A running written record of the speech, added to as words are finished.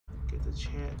get the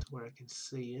chat to where I can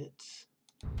see it.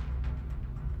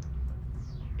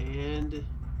 And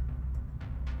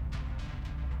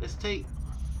let's take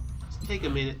a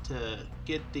minute to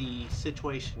get the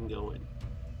situation going.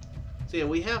 So yeah,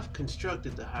 we have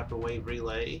constructed the hyperwave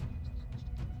relay.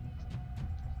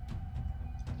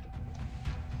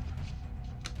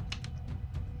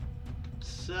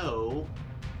 So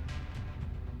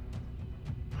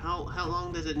how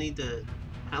long does it need to?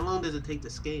 How long does it take to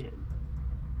scan?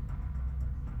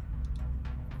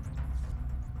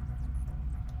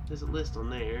 There's a list on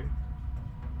there.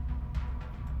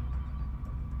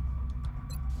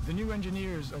 The new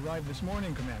engineers arrived this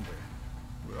morning, Commander.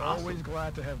 We're Awesome. always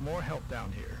glad to have more help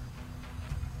down here.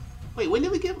 Wait, when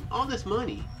did we get all this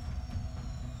money?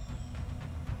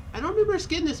 I don't remember us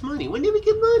getting this money. When did we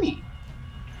get money?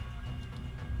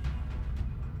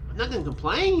 I'm not gonna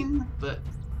complain, but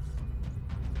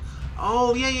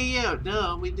oh yeah.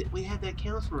 Duh, we had that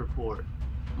council report.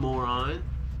 Moron.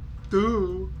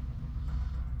 Duh.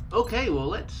 Okay, well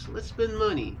let's spend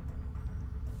money.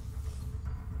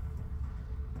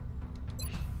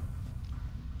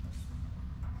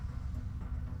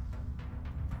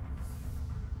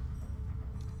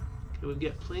 Okay, we've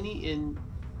got plenty in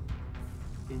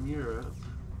Europe.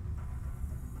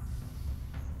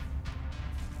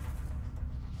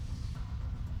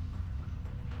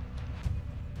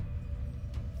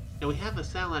 And we have a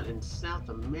satellite in South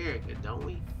America, don't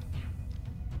we?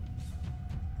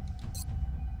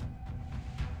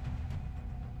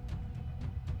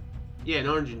 Yeah,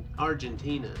 in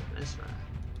Argentina. That's right.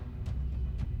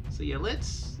 So yeah,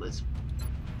 let's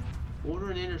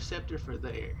order an interceptor for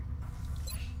there.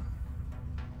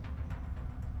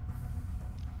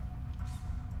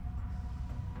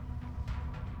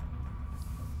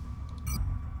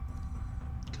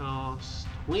 Costs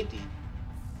 20.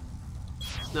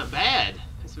 It's not bad.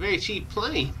 It's a very cheap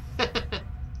plane.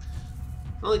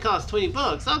 Only costs 20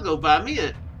 bucks. I'll go buy me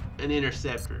an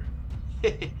interceptor.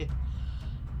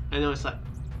 I know it's like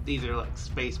these are like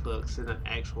space books and not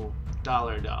actual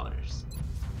dollars.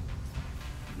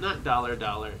 Not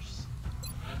dollars.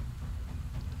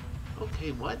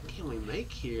 Okay, what can we make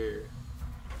here?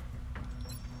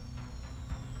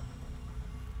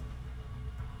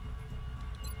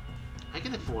 I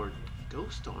can afford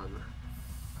ghost armor.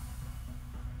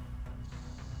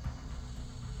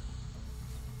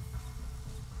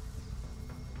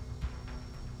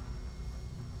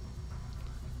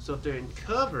 So if they're in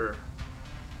cover,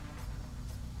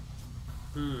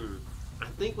 I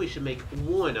think we should make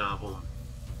one of them.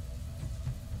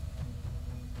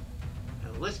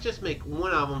 Now, let's just make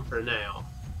one of them for now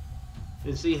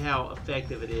and see how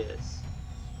effective it is.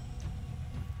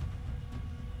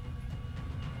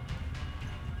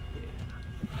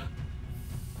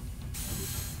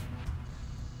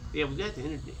 Yeah, we got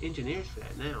the engineers for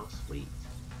that now. Sweet.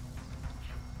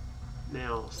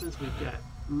 Now, since we've got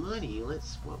money,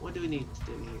 let's. What do we need to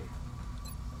do here?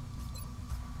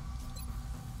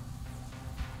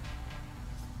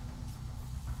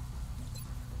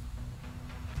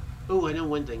 Oh, I know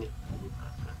one thing.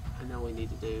 I know we need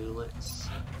to do. Let's.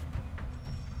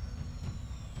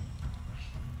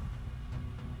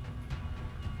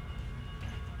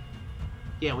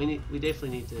 Yeah, we definitely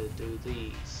need to do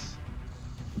these.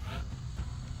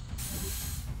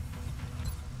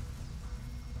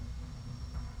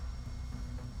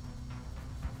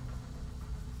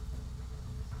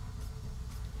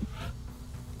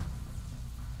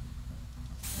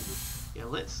 Yeah,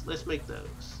 let's make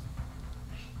those.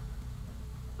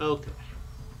 Okay.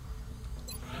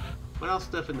 What else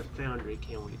stuff in the foundry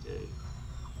can we do?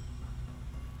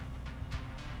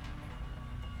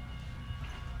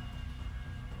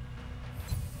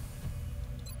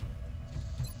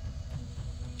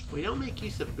 We don't make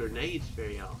use of grenades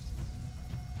very often.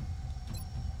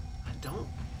 I don't.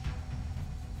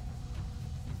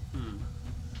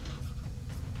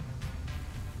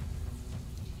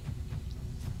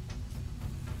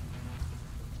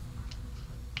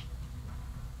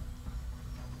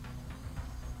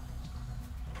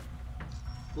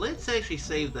 Let's actually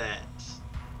save that.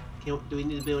 Do we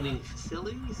need to build any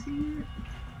facilities here?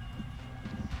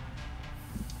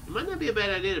 It might not be a bad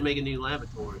idea to make a new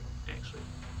laboratory, actually.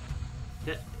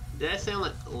 Did that sound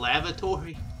like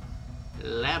lavatory?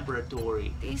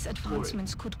 Laboratory. These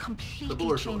advancements could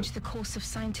completely change the course of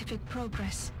scientific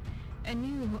progress. A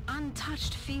new,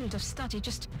 untouched field of study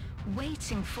just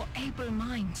waiting for able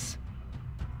minds.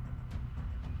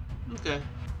 Okay.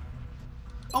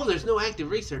 Oh, there's no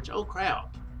active research. Oh,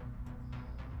 crap.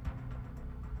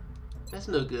 That's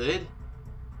no good.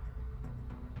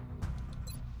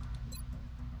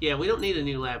 Yeah, we don't need a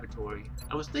new laboratory.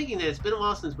 I was thinking that it's been a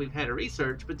while since we've had a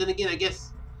research, but then again, I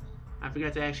guess I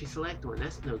forgot to actually select one.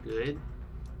 That's no good.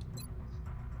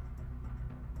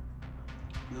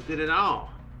 No good at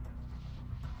all.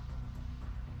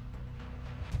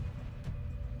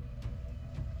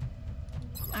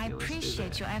 I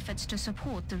appreciate your efforts to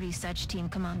support the research team,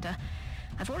 Commander.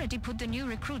 I've already put the new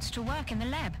recruits to work in the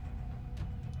lab.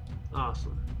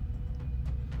 Awesome.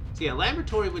 So yeah,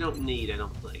 laboratory we don't need, I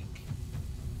don't think.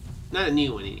 Not a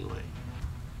new one, anyway.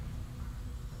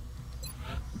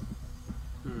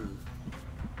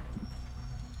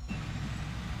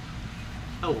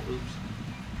 Oh, oops.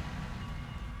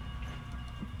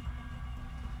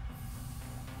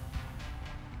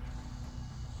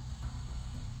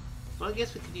 Well, I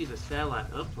guess we could use a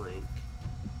satellite uplink.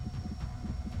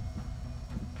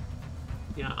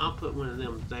 Yeah, I'll put one of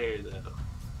them there, though.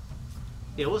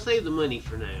 Yeah, we'll save the money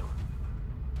for now.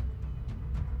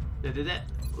 Now, did that...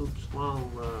 Oops,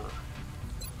 well,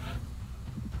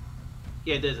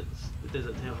 yeah, it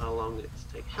doesn't tell how long it's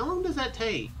take. How long does that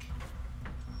take?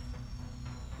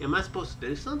 Am I supposed to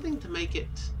do something to make it...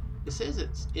 It says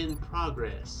it's in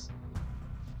progress.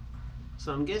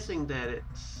 So I'm guessing that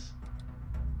it's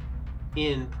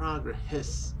in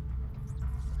progress.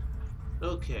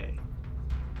 Okay.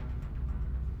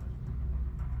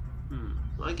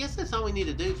 Well, I guess that's all we need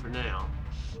to do for now.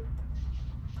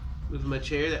 Move my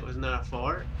chair, that was not a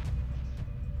fart.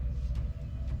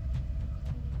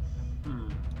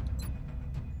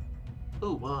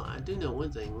 Oh, well, I do know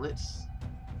one thing. Let's...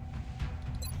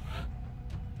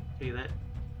 Okay, that...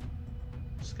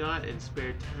 Scott and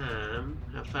spare time.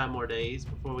 Have 5 more days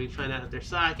before we find out if they're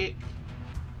psychic.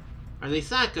 Are they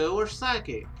psycho or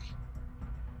psychic?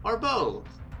 Or both?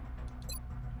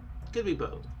 Could be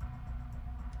both.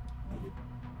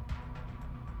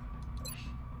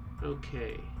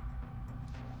 Okay.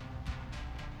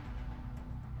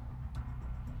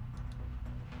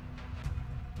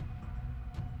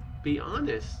 Be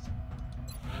honest.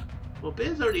 Well,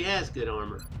 Ben's already has good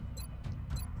armor.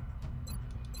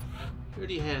 He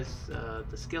already has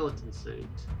the skeleton suit.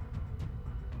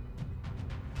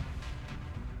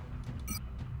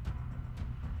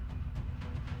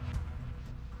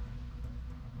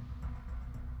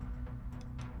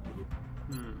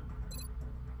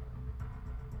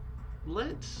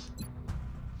 Let's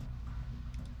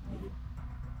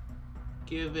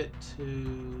give it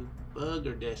to Bug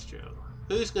or Destro.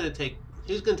 Who's gonna take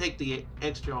the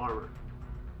extra armor?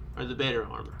 Or the better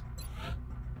armor?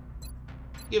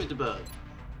 Give it to Bug.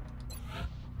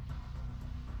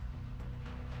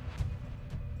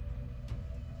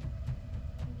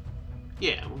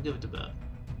 Yeah, we'll give it to Bug.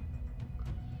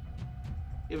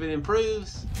 If it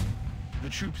improves... The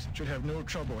troops should have no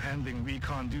trouble handling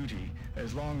recon duty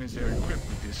as long as they're equipped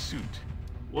with this suit.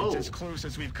 Whoa. It's as close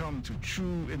as we've come to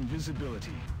true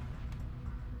invisibility.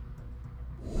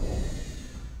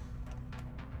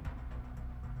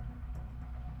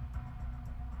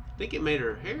 I think it made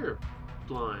her hair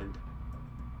blind.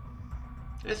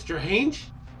 That's strange.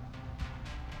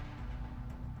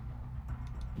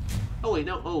 Oh wait,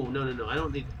 no. Oh, no. I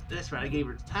don't need... That's right, I gave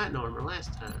her the Titan armor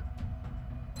last time.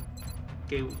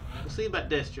 Okay, we'll see about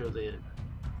Destro then.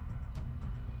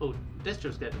 Oh,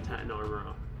 Destro's got the Titan armor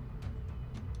on.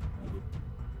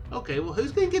 Okay, well,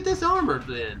 who's gonna get this armor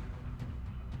then?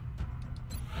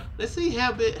 Let's see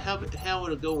how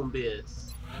it'll go on Biz.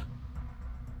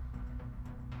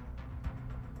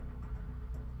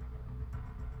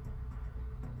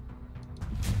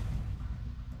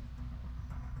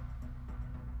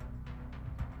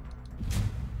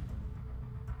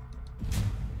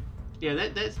 Yeah,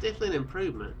 that's definitely an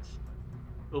improvement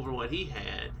over what he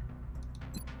had.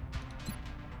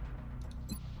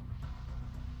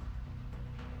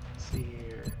 Let's see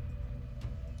here.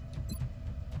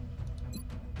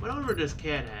 What armor does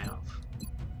Cat have?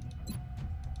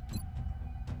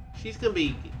 She's gonna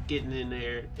be getting in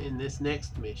there in this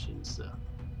next mission, so.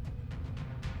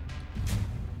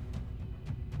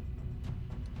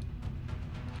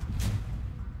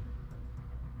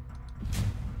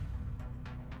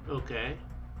 Okay.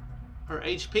 Her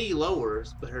HP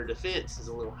lowers, but her defense is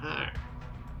a little higher.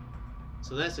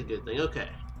 So that's a good thing. Okay.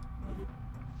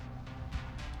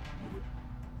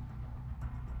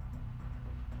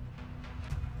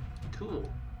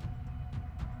 Cool.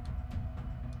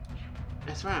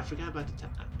 That's right, I forgot about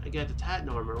I got the Titan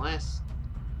armor last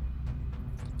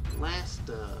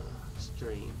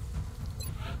stream.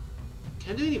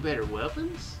 Can I do any better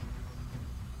weapons?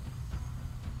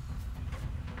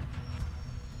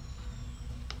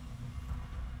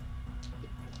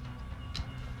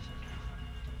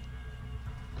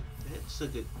 That's a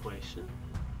good question.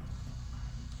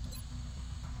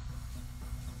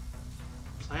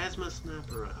 Plasma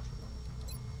sniper rifle.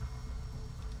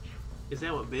 Is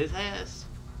that what Biz has?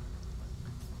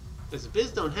 Because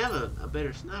Biz don't have a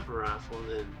better sniper rifle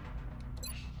than...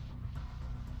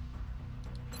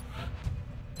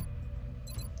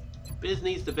 Biz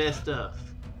needs the best stuff.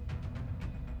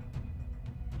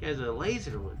 He has a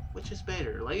laser one. Which is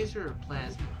better, laser or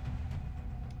plasma?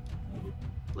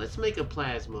 Let's make a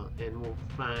plasma and we'll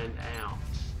find out.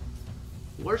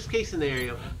 Worst case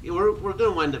scenario, we're going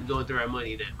to wind up going through our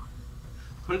money now.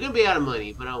 We're going to be out of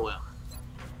money, but oh well.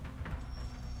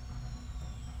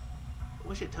 I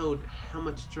wish it told how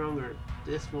much stronger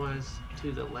this was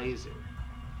to the laser.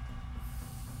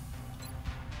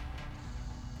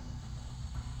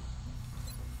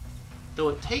 Though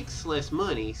it takes less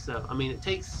money, so, I mean, it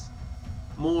takes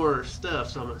more stuff,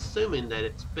 so I'm assuming that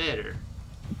it's better.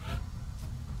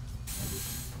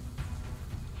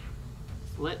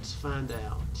 Let's find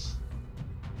out.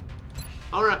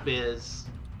 Alright, Biz.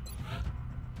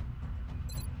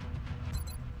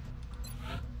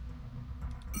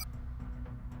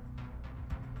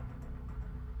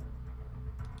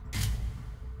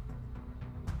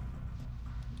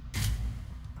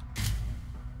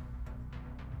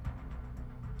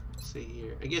 Let's see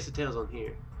here. I guess it tells on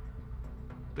here.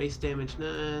 Base damage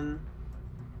 9.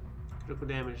 Critical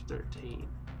damage 13.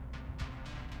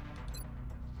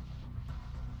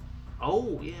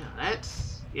 Oh yeah,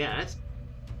 that's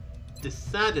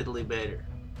decidedly better.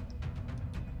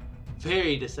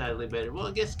 Very decidedly better. Well,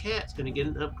 I guess Cat's gonna get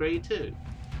an upgrade too.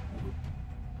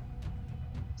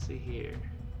 Let's see here.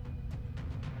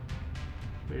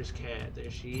 Where's Cat? There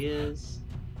she is.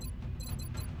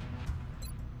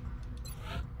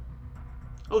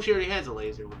 Oh, she already has a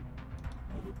laser one.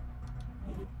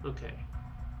 Okay.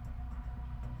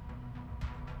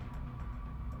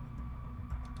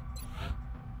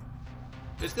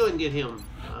 Let's go ahead and get him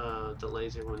the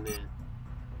laser one then.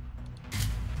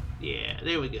 Yeah,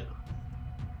 there we go.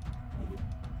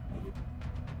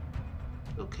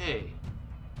 Okay.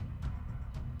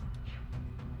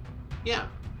 Yeah,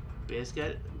 Biz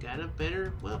got a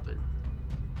better weapon.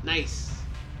 Nice.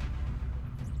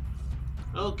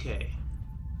 Okay.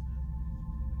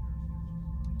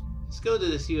 Let's go to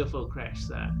this UFO crash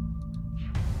site.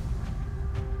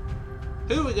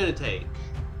 Who are we gonna take?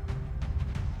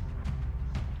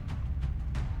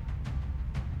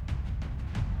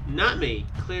 Not me.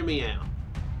 Clear me out.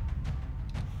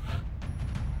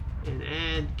 And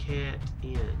add Cat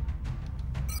in.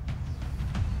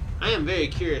 I am very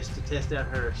curious to test out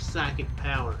her psychic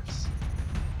powers.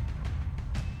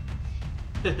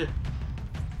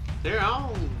 They're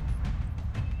all...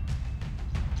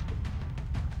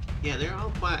 Yeah, they're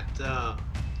all quite a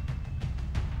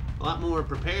lot more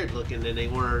prepared looking than they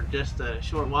were just a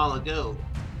short while ago.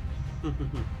 I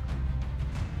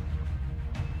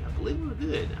believe we're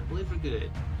good. I believe we're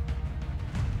good.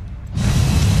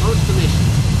 Launch the mission.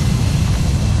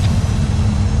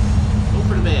 Hope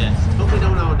for the best. Hope we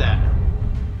don't all die.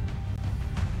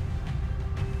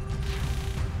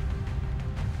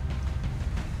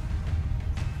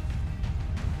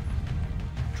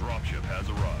 Dropship has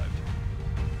arrived.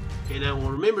 Okay, now we'll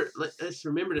remember. Let's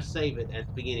remember to save it at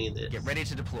the beginning of this. Get ready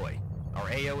to deploy. Our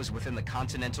AO is within the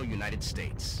continental United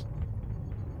States.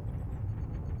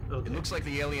 Okay. It looks like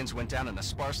the aliens went down in a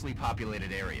sparsely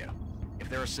populated area. If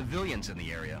there are civilians in the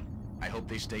area, I hope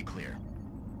they stay clear.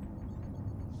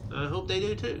 I hope they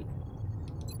do too.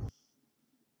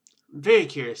 I'm very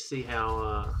curious to see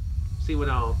how, see what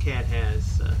all Cat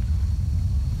has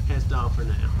to offer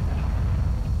now.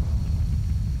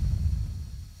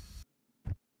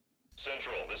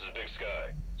 Central, this is Big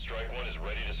Sky. Strike 1 is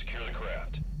ready to secure the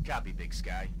craft. Copy, Big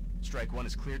Sky. Strike 1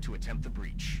 is clear to attempt the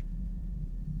breach.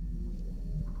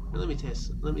 Let me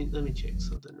test. Let me check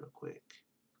something real quick.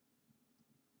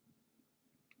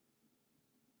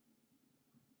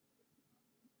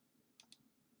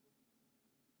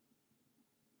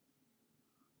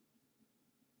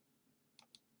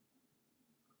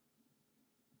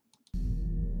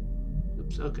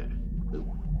 Oops. Okay.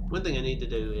 One thing I need to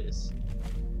do is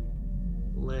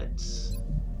let's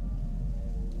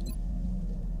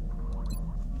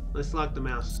lock the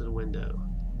mouse to the window.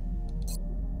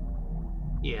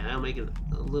 Yeah, that'll make it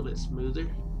a little bit smoother.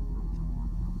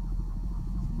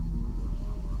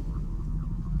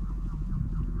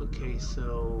 Okay,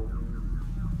 so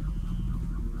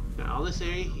got all this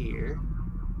area here.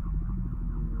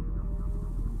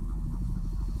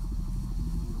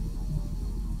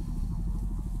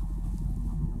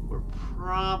 We're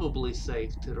probably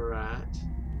safe to the right.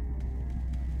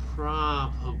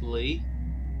 Probably.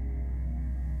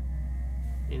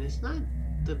 And it's not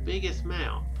the biggest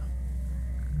map.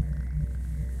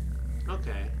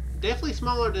 Okay. Definitely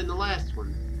smaller than the last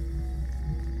one.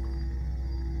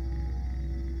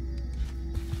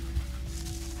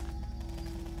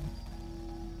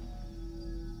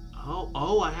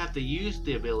 Oh, I have to use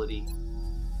the ability.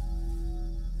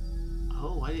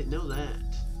 Oh, I didn't know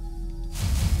that.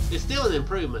 It's still an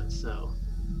improvement, so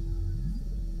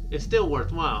it's still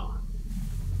worthwhile.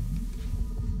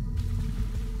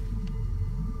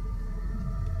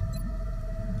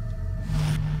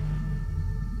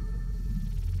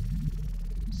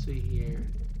 Let's see here.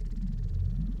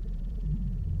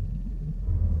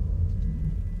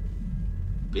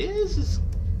 Biz is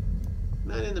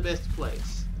not in the best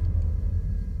place.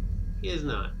 He is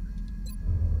not.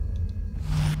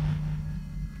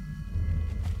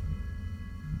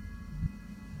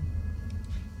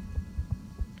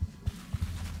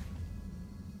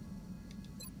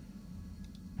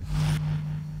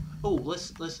 Oh,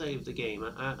 let's save the game.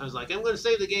 I was like, I'm going to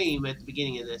save the game at the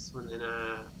beginning of this one, and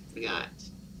I forgot.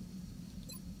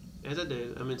 As I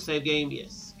do. I'm in save game.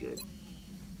 Yes, good.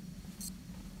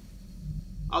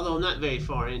 Although I'm not very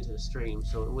far into the stream,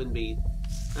 so it wouldn't be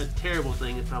a terrible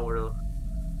thing if I were to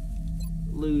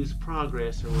lose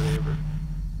progress or whatever.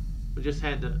 We just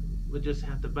have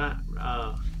to buy.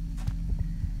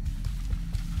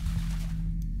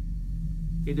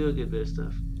 You do a good bit of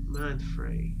stuff. Mind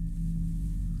fray.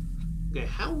 Okay,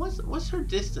 what's her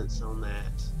distance on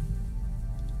that?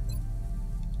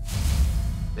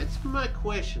 That's my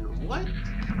question. What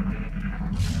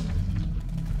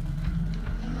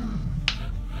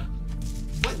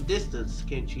distance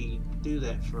can she do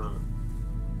that from?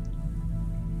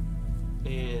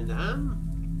 And I'm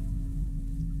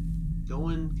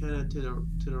going kind of to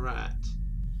the right.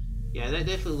 Yeah, that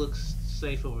definitely looks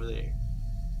safe over there.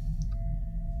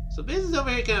 So Biz is over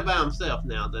here kind of by himself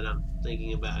now that I'm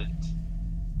thinking about it.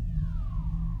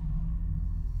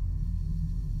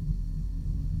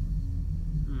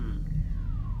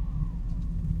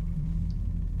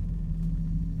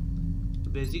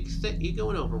 Biz, you go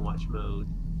in Overwatch mode.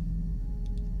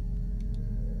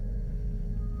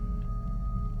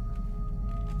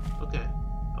 Okay,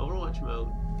 Overwatch mode.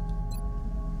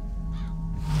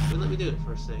 Wouldn't let me do it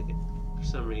for a second, for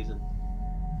some reason.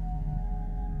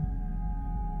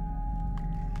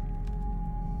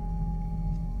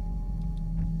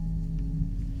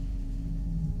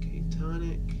 Okay,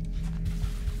 tonic.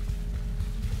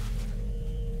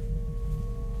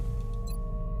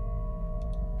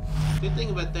 Good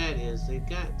thing about that is they've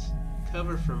got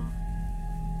cover from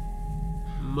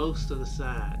most of the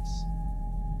sides.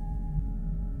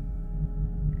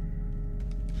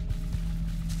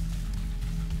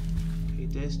 Okay,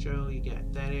 Destro, you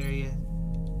got that area.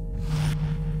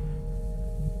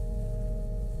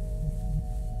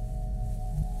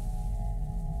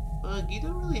 Bug, you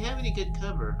don't really have any good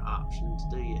cover options,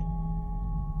 do you?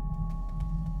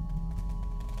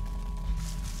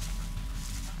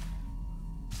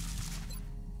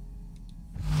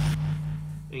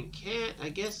 And Cat, I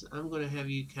guess I'm going to have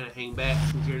you kind of hang back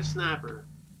since you're the sniper.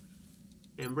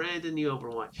 And Brandon, you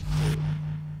Overwatch too.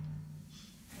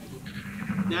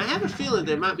 Now I have a feeling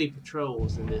there might be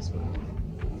patrols in this one.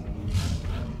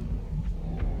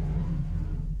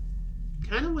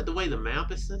 Kind of with the way the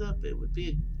map is set up, it would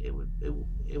be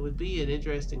an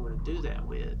interesting one to do that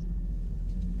with.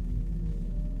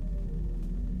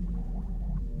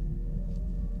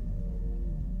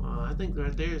 Well, I think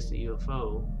right there is the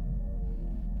UFO.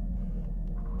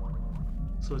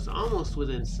 So it's almost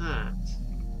within sight.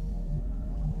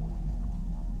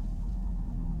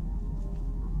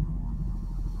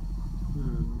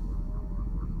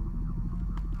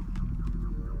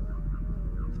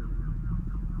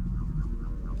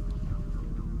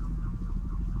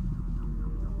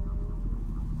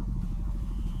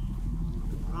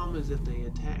 The problem is if they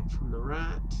attack from the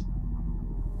right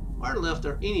or left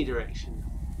or any direction.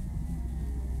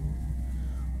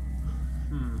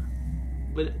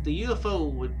 But the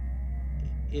UFO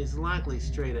is likely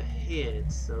straight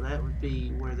ahead, so that would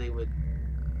be where they would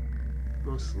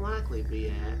most likely be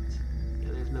at.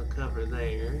 Yeah, there's no cover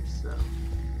there, so.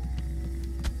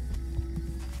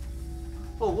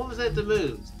 Oh, what was that that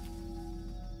moved?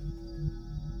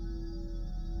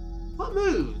 What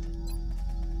moved?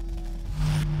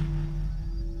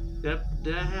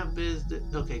 Did I have Biz?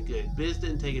 Okay, good. Biz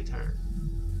didn't take a turn.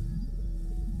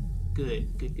 Good.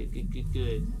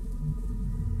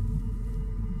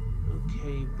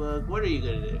 Okay, Bug, what are you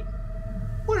gonna do?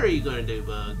 What are you gonna do,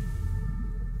 Bug?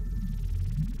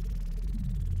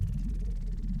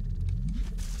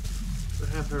 We'll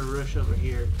have her rush over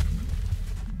here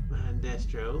behind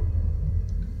Destro.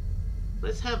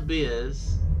 Let's have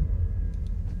Biz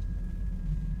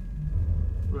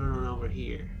run on over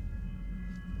here.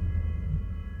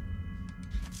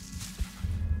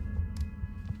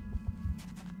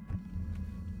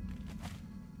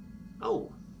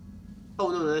 Oh. Oh,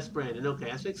 no, that's Brandon. Okay,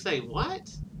 I was going to say, what?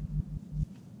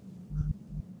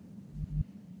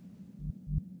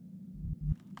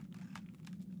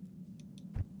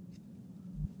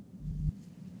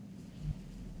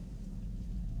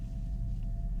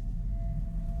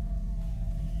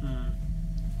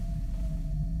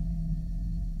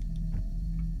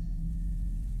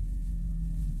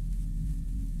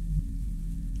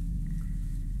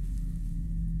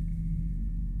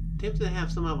 Tempted to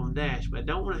have some of them dash, but I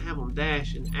don't want to have them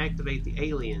dash and activate the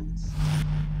aliens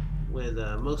with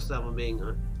most of them being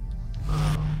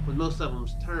with most of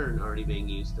them's turn already being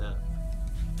used up.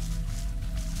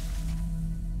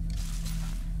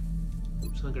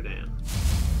 Oops, hunker down.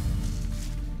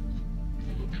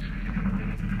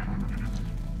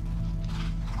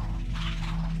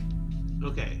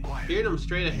 Okay, hearing them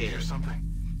straight ahead. Hear something?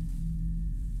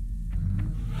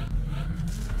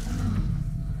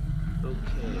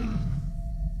 Okay.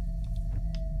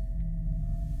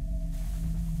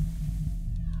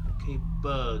 Okay,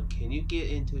 Bug, can you get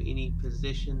into any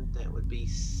position that would be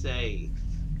safe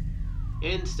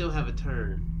and still have a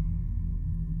turn?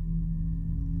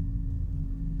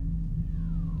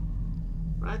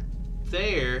 Right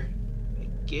there, I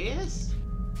guess?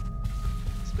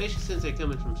 Especially since they're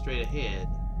coming from straight ahead.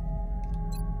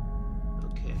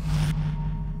 Okay.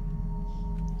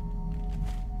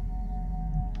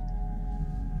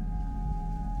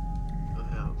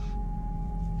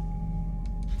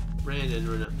 Brandon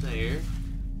run up there.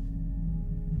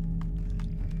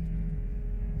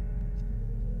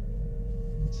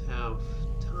 Let's have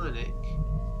Tonic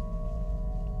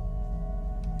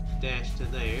dash to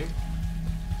there.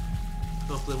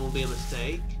 Hopefully it won't be a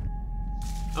mistake.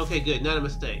 Okay, good. Not a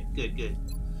mistake. Good, good.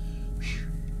 Whew.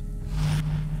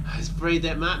 I was afraid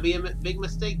that might be a big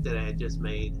mistake that I had just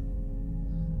made.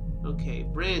 Okay,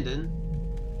 Brandon.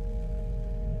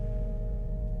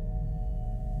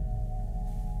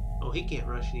 Oh, he can't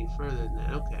rush any further than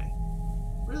that. Okay.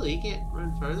 Really? He can't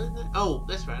run further than that? Oh,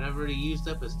 that's right. I've already used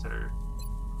up his turn.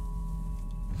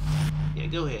 Yeah,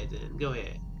 go ahead then. Go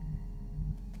ahead.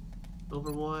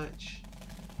 Overwatch.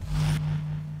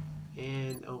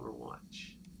 And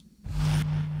Overwatch.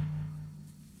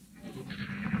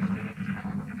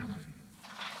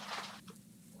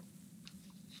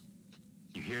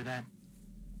 You hear that?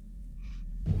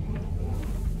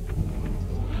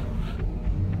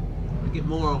 Get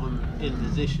more of them in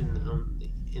position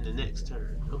in the next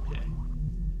turn. Okay.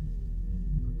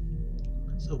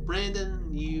 So Brandon,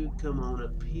 you come on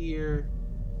up here.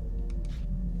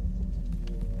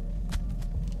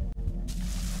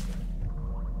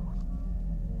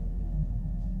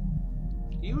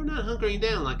 You are not hunkering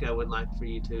down like I would like for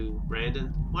you to,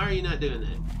 Brandon. Why are you not doing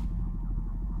that?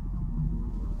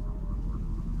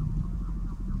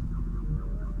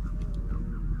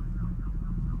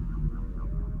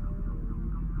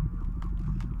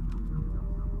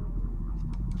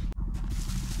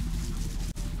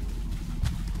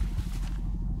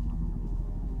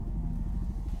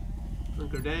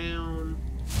 Hunker down.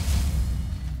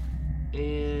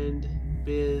 And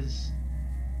Biz.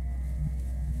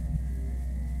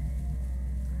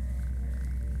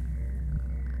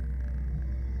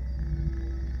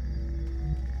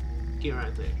 Get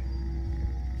right there.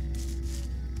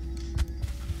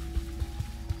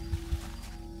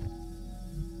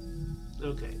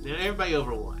 Okay, now everybody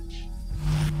Overwatch.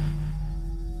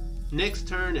 Next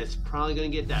turn, it's probably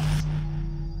going to get dicey.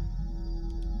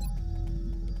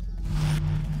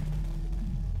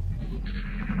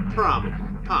 Probably.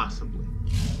 Possibly.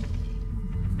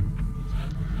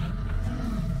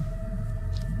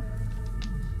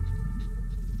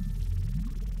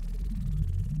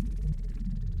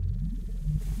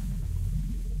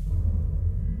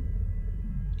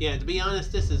 Yeah, to be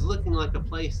honest, this is looking like a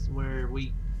place where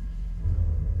we'll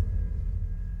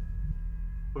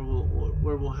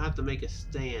have to make a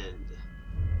stand.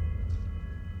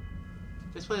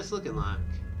 That's what it's looking like.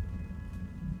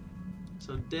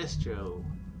 So Destro,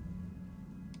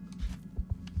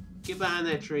 get behind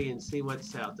that tree and see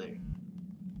what's out there.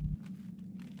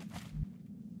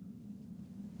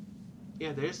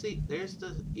 Yeah, there's the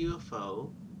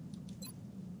UFO.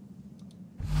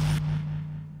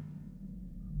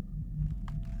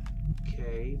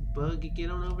 Okay, Bug,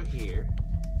 get on over here.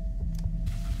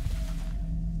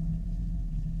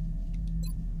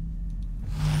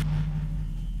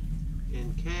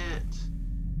 And Cat.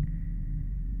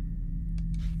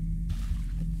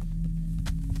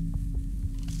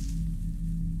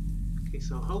 Okay,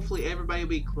 so hopefully everybody will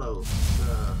be close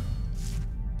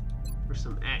for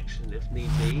some action if need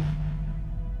be.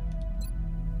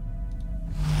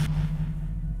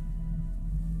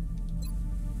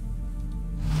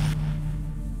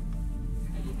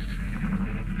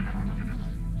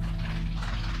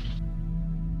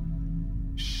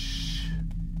 Shh.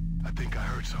 I think I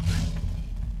heard something.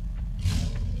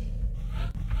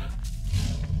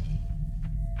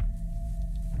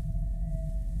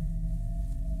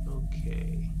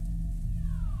 Okay.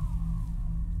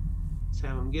 Let's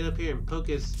have him get up here and poke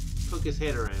his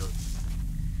head around.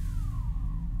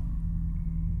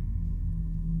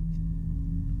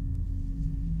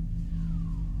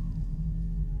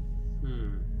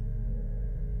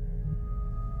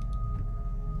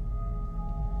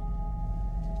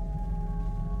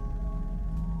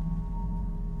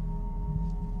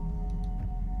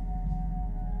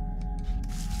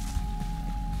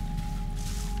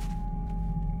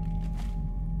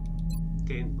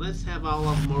 Okay, let's have all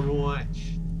of them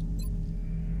overwatch.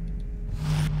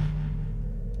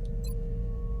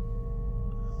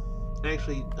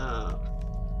 Actually,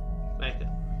 back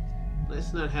up.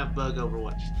 Let's not have Bug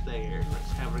overwatch there.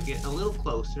 Let's have her get a little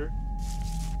closer.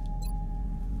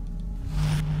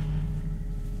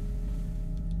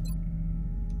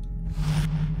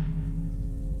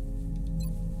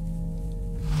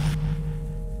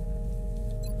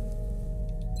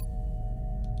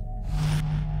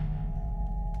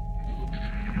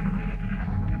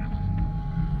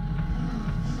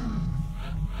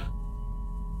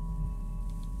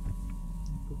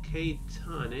 Okay,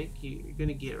 Tonic, you're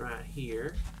gonna get right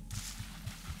here.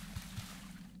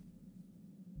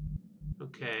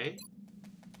 Okay.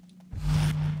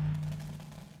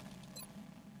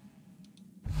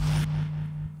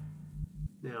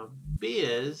 Now,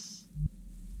 Biz.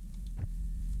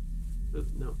 Oop,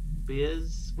 no,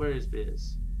 Biz. Where is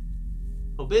Biz?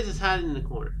 Oh, Biz is hiding in the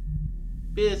corner.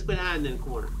 Biz, quit hiding in the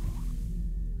corner.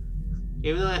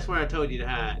 Even though that's where I told you to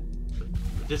hide. But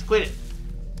just quit it.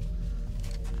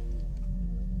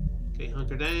 Okay,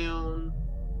 hunker down.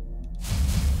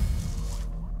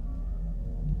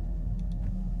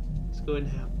 Let's go ahead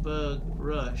and have Bug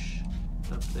rush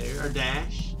up there, or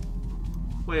dash,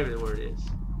 whatever the word is.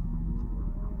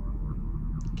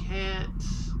 Cat.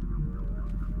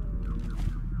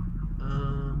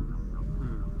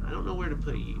 I don't know where to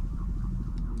put you.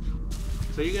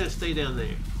 So you're gonna stay down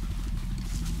there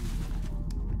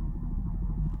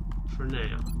for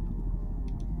now.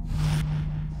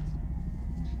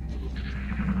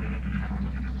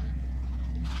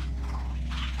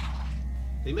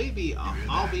 They may be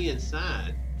all be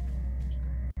inside.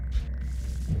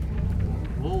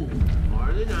 Whoa,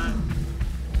 are they not?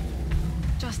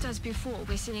 Just as before,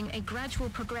 we're seeing a gradual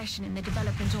progression in the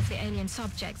development of the alien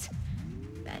subjects.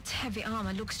 That heavy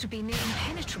armor looks to be near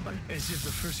impenetrable. As if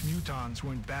the first mutons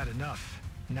weren't bad enough.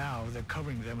 Now they're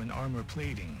covering them in armor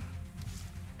plating.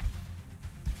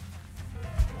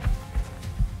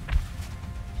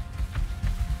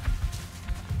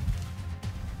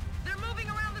 They're moving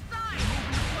around the side!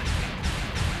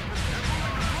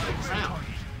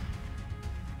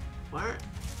 Why?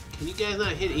 Can you guys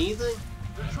not hit anything?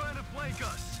 They're trying to flank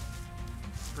us.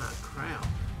 Ah, crap.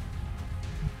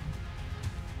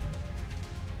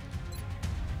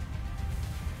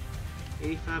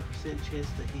 %85% chance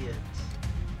to hit.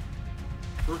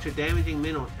 Launch a damaging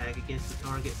mental attack against the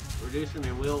target, reducing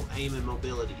their will, aim, and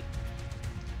mobility.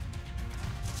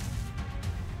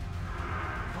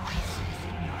 Voices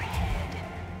in your head.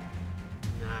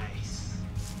 Nice.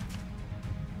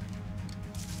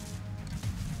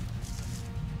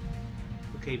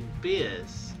 Okay,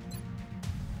 Biz.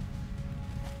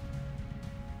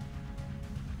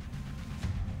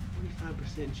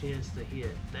 %45% chance to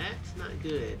hit. That's not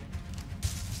good.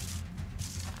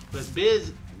 But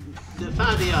Biz,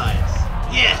 defy the odds.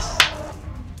 Yes!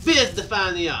 Biz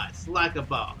defying the odds, like a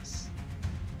boss.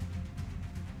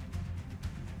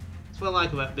 That's what I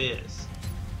like about Biz.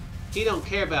 He don't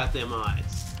care about them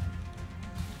odds.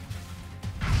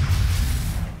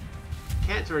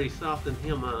 Cat's already softened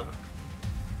him up.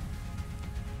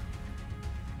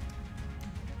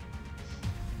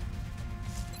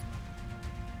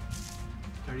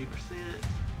 %30%.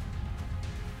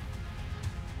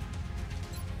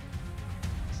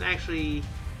 It's actually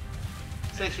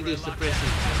do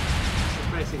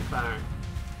suppressing fire.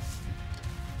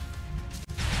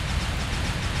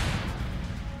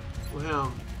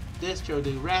 Well, Destro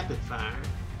do rapid fire.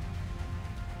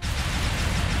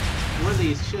 One of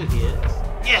these should hit.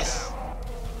 Yes!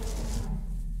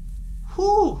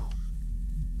 Whew!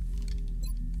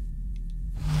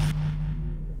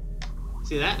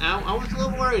 See that? I was a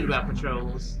little worried about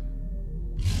patrols.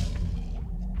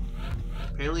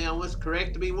 Apparently I was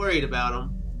correct to be worried about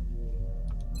them.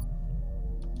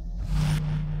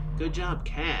 Good job,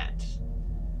 Cat.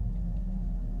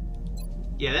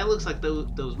 Yeah, that looks like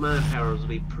those mind powers will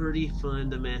be pretty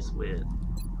fun to mess with.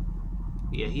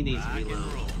 Yeah, he needs to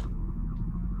reload.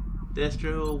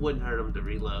 Destro wouldn't hurt him to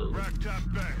reload.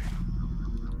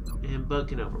 And Bug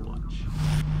can overwatch.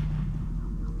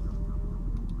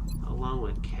 Along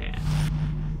with Cat.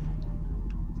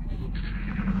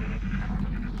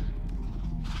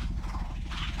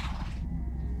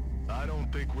 I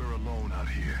don't think we're alone out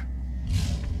here.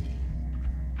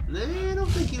 Nah, I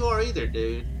don't think you are either,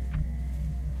 dude.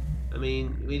 I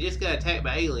mean, we just got attacked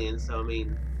by aliens, so I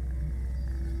mean,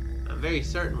 I'm very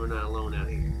certain we're not alone out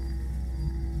here.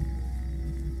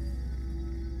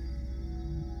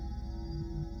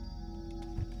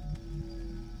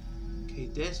 Okay,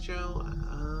 Destro,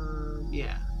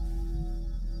 yeah.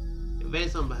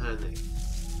 Advance on behind there.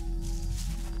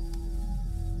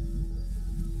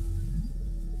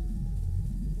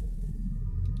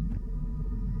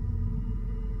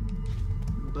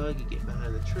 Bug, you get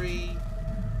behind the tree.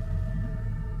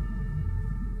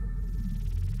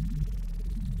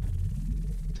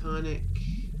 Tonic.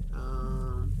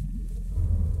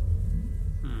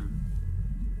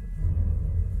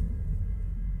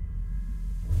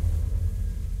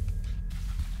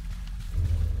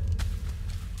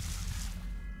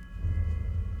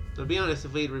 To be honest,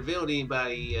 if we'd revealed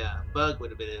anybody, Bug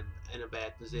would have been in a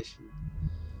bad position.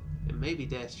 And maybe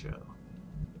Destro.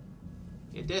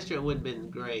 Yeah, Destro would have been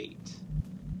great.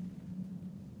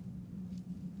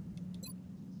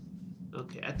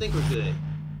 Okay, I think we're good.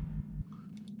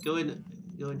 Go ahead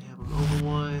and have him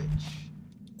overwatch.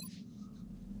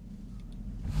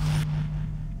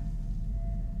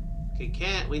 Okay,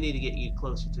 Cat, we need to get you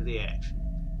closer to the action.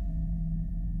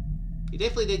 You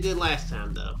definitely did good last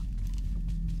time, though.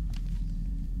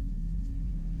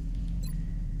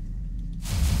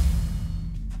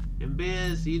 And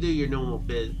Biz, you do your normal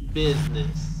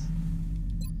business.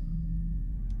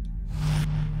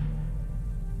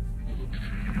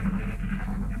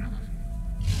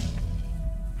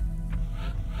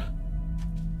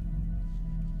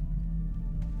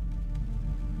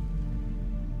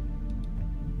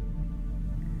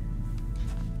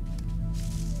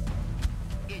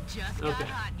 It just got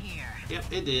hot in here. Yep,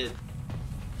 it did.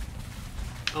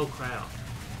 Oh, crap.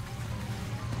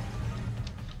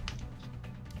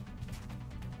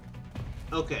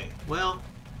 Okay, well,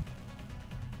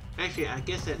 actually, I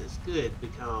guess that is good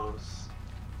because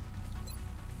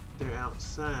they're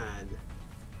outside.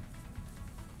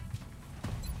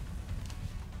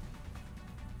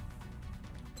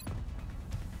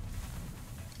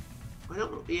 I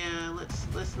don't. Yeah,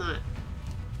 let's not.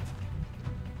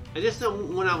 I just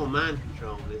don't want to mind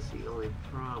control. That's the only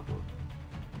problem.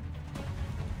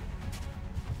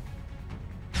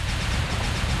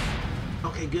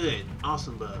 Okay, good,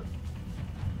 awesome, Bug.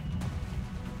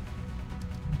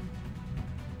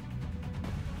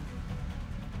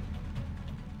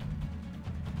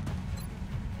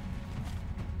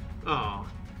 Oh,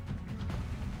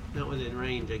 not within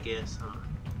range, I guess, huh?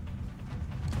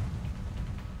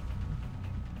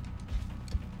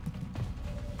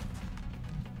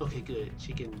 Okay, good.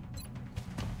 She can.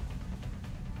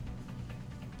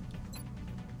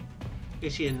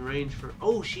 Is she in range for?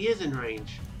 Oh, she is in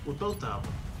range with both of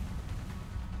them.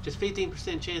 Just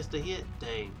 15% chance to hit.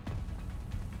 Dang.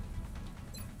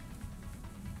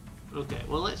 Okay,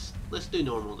 well let's do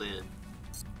normal then.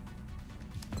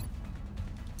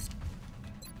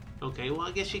 Okay, well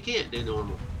I guess you can't do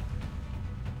normal.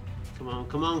 Come on,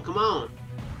 come on, come on.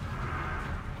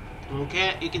 Come on,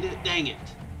 Cat, you can do it. Dang it.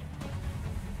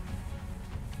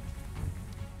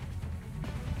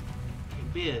 Okay,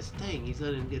 Biz, dang, he's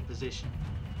not in a good position.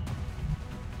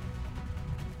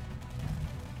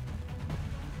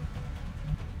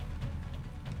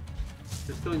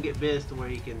 Let's go and get Biz to where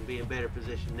he can be in a better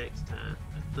position next time,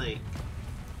 I think.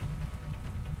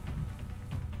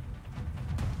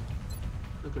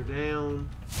 Look her down.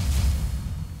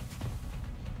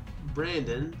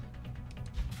 Brandon.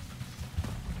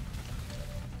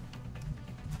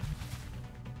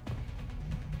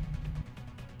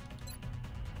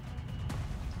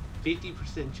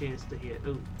 %50 chance to hit.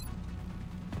 Ooh.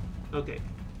 Okay.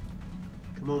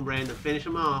 Come on, Brandon. Finish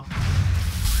him off.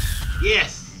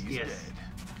 Yes! He's yes. dead.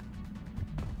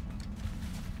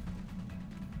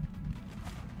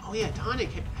 Oh yeah, Tonic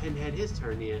hadn't had his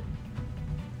turn yet.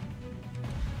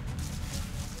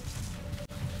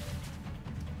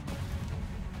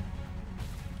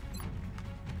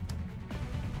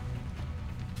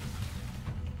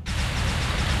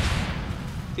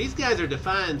 These guys are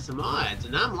defying some odds,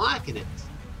 and I'm liking it.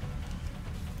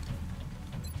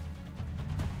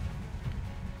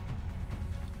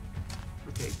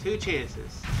 2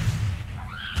 chances.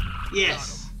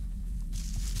 Yes!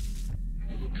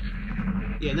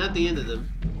 Yeah, not the end of the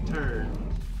turn.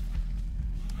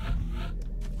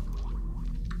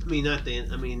 Not the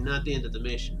end of the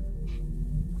mission.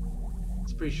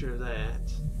 It's pretty sure of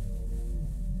that.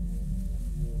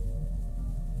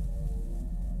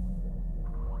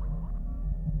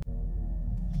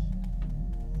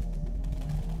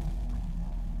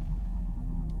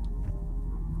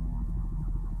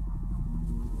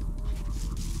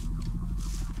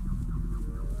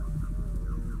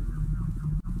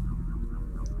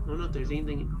 I don't know if there's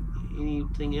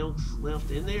anything else left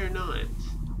in there or not.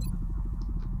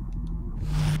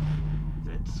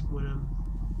 That's what I'm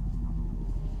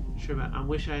sure about. I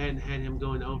wish I hadn't had him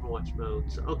go into Overwatch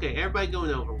mode. So, okay, everybody go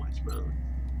in Overwatch mode.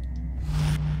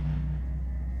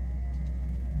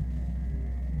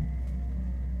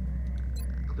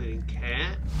 Including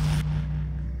Cat.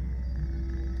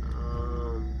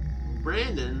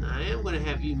 Brandon, I am going to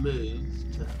have you move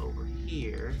to over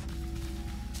here.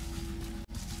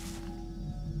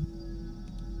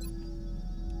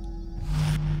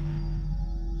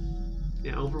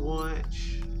 Yeah,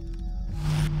 Overwatch.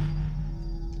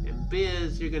 And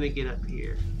Biz, you're gonna get up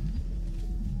here.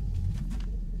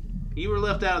 You were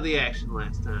left out of the action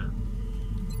last time.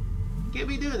 You can't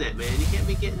be doing that, man. You can't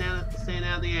be staying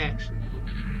out of the action.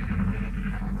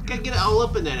 You gotta get all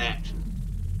up in that action.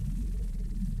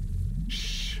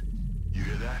 Shh. You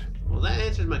hear that? Well, that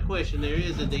answers my question. There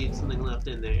is indeed something left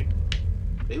in there.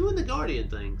 Maybe one of the Guardian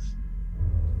things.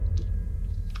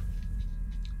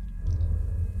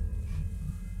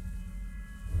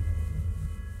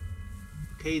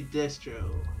 Okay, Destro.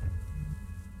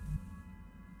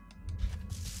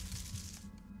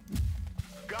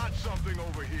 Got something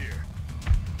over here.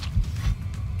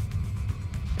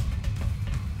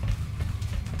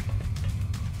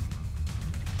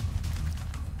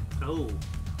 Oh.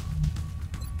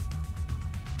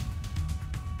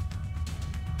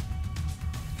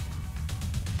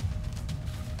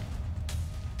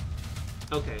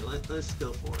 Okay, let's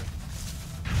go for it.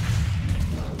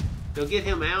 They'll get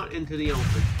him out into the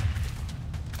open.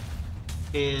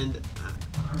 And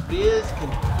Biz can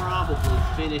probably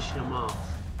finish him off.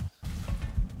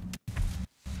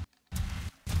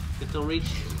 If don't reach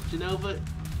Genova,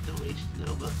 don't reach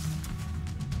Genova.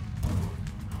 Oh,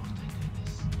 thank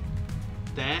goodness.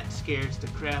 That scares the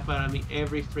crap out of me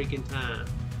every freaking time.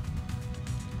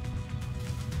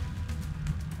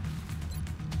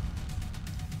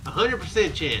 A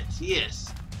 100% chance,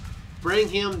 yes. Bring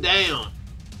him down.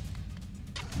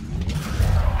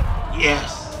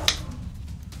 Yes!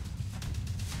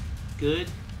 Good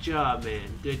job, man.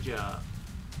 Good job.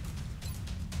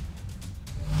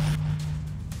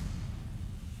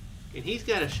 And he's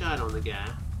got a shot on the guy.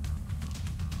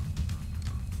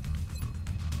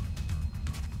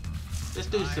 Let's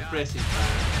do suppressive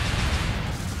fire.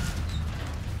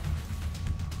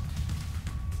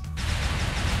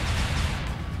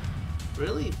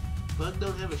 Really? Bug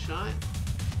don't have a shot?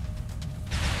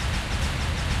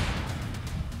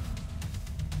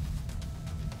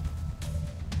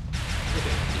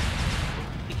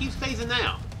 Keeps phasing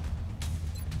out.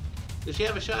 Does she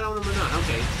have a shot on him or not?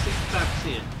 Okay, it's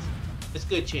 65%. That's a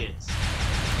good chance.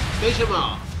 Fish him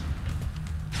off.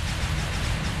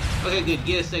 Okay, good.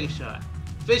 Get a second shot.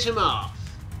 Fish him off.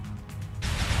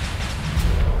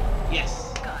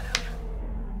 Yes. Got him.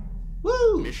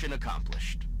 Woo! Mission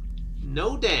accomplished.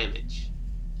 No damage.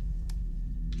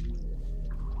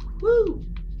 Woo!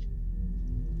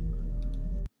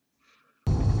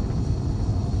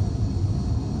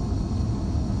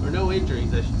 Or no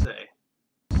injuries, I should say.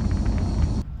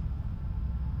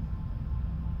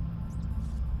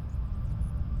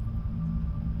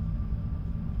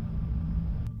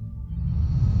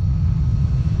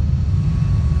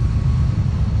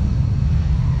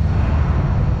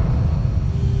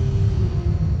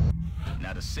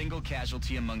 Not a single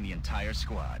casualty among the entire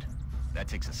squad. That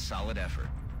takes a solid effort.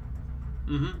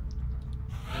 Mm-hmm.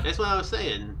 That's what I was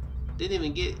saying. Didn't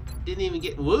even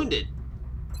get wounded.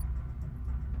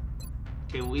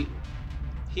 Okay,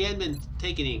 he hadn't been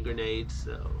taking any grenades,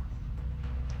 so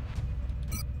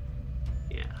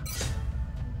yeah.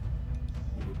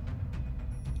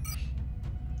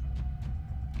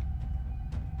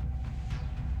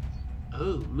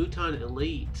 Oh, Muton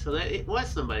Elite. So that it was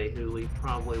somebody who we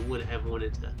probably would have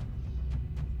wanted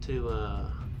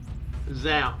to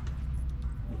zap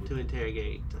to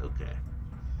interrogate. Okay.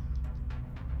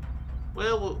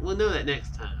 Well, we'll know that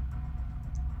next time.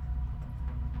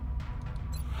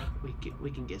 We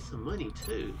can get some money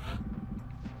too.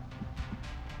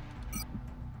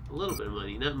 A little bit of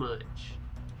money, not much.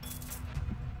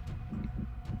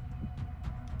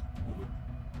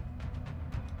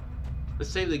 Let's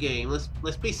save the game.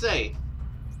 Let's be safe.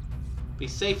 Be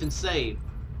safe and save.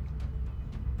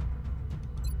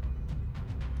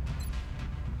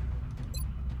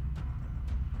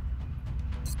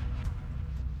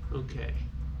 Okay.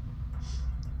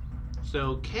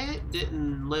 So Kat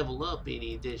didn't level up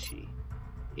any, did she?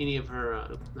 Any of her,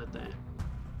 not that.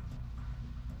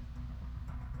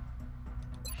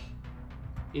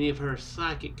 Any of her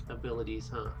psychic abilities,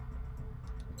 huh?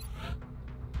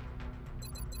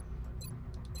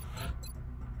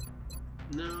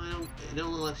 No, it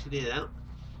don't look like she did. I don't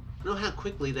know how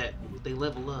quickly that they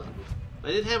level up.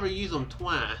 But I did have her use them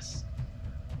twice.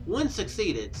 One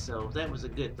succeeded, so that was a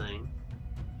good thing.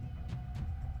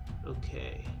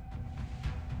 Okay.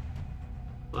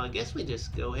 Well, I guess we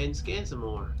just go ahead and scan some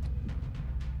more.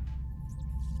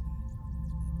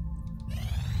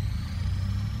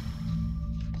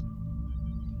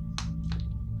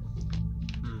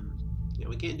 Yeah,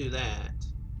 we can't do that.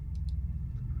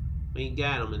 We ain't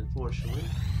got them, unfortunately.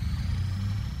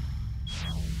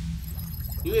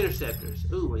 New interceptors.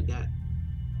 Ooh, we got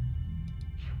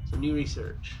some new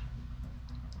research.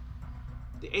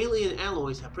 The alien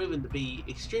alloys have proven to be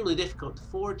extremely difficult to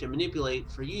forge and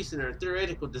manipulate for use in our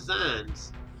theoretical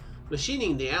designs.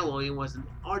 Machining the alloy was an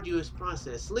arduous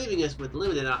process, leaving us with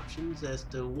limited options as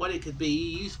to what it could be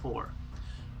used for.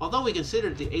 Although we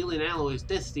considered the alien alloy's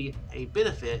density a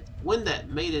benefit, one that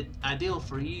made it ideal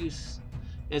for use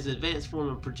as an advanced form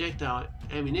of projectile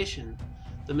ammunition,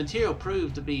 the material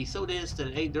proved to be so dense that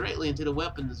it ate directly into the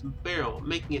weapon's barrel,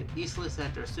 making it useless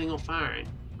after a single firing.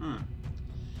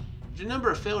 After a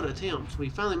number of failed attempts, we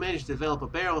finally managed to develop a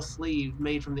barrel sleeve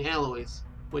made from the alloys,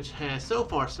 which has so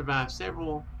far survived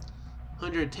several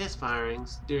hundred test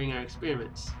firings during our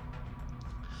experiments.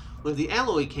 With the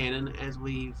alloy cannon, as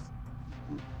we've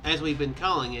been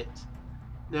calling it,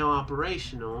 now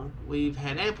operational, we've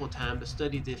had ample time to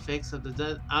study the effects of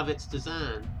its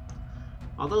design.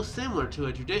 Although similar to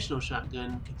a traditional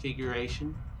shotgun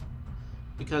configuration,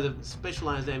 because of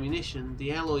specialized ammunition,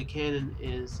 the alloy cannon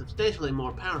is substantially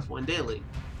more powerful and deadly.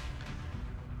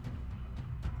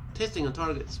 Testing on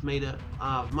targets made up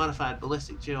of modified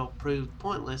ballistic gel proved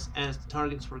pointless, as the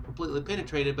targets were completely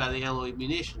penetrated by the alloy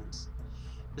munitions,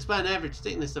 despite an average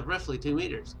thickness of roughly 2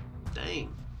 meters.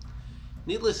 Dang.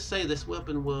 Needless to say, this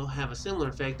weapon will have a similar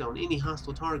effect on any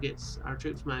hostile targets our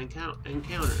troops might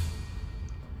encounter.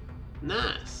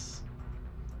 Nice.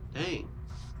 Dang.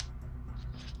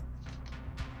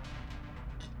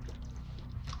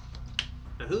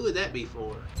 Now, who would that be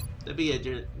for? Would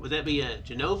that be a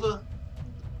Genova?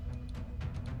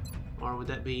 Or would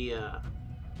that be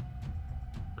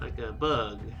like a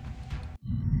bug?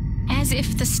 As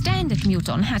if the standard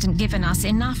muton hadn't given us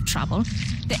enough trouble,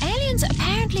 the aliens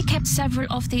apparently kept several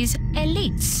of these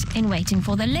elites in waiting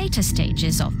for the later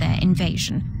stages of their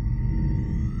invasion.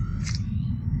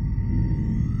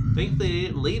 Thankfully, they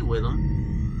didn't lead with them.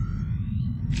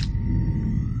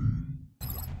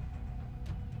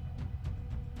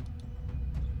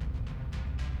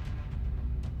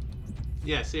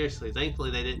 Yeah, seriously,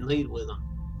 thankfully they didn't lead with them.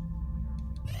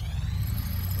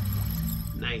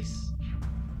 Nice.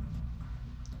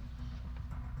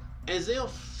 As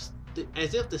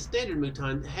if the standard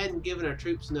muton hadn't given our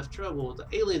troops enough trouble, the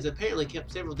aliens apparently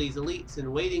kept several of these elites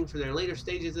in waiting for their later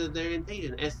stages of their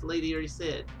invasion, as the lady already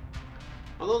said.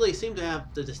 Although they seem to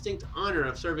have the distinct honor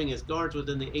of serving as guards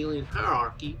within the alien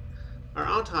hierarchy, our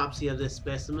autopsy of this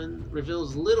specimen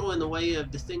reveals little in the way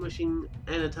of distinguishing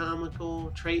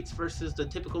anatomical traits versus the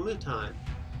typical muton.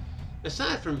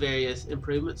 Aside from various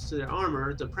improvements to their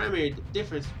armor, the primary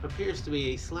difference appears to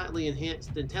be a slightly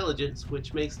enhanced intelligence,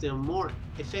 which makes them more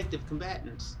effective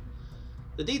combatants.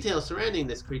 The details surrounding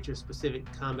this creature's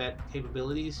specific combat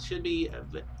capabilities should be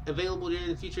available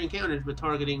during future encounters by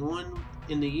targeting one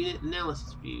in the unit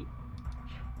analysis view.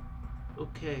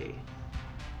 Okay.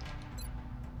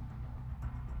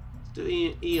 Let's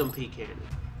do EMP cannon.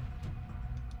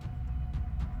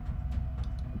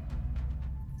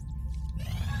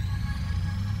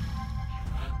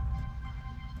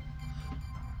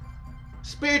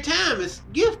 Spare time is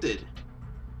gifted.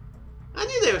 I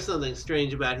knew there was something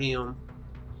strange about him.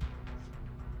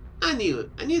 I knew it.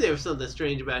 I knew there was something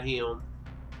strange about him.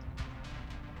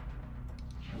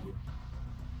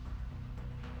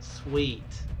 Sweet.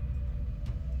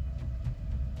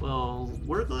 Well,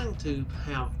 we're going to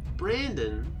have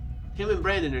Brandon. Him and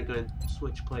Brandon are going to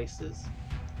switch places.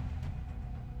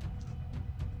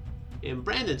 And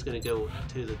Brandon's going to go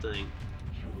to the thing.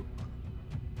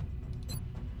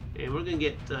 And we're going to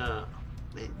get,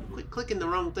 man, quit clicking the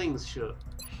wrong things, Shook.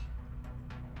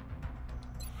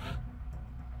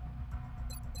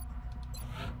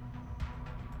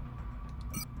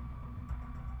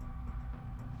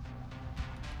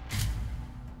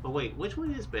 Oh wait, which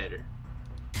one is better?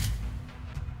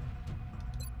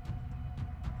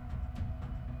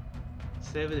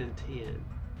 Seven and 10.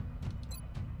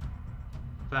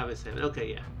 5 and 7.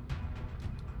 Okay, yeah.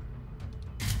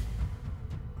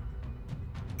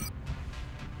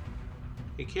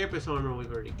 Okay, carapace armor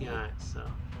we've already got, so.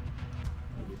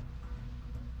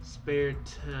 Spare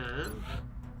time.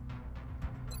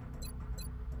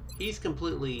 He's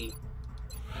completely...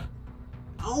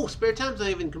 Oh, spare time's not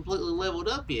even completely leveled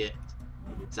up yet.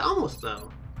 It's almost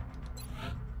though.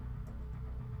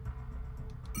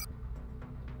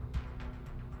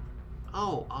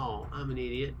 Oh, I'm an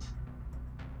idiot.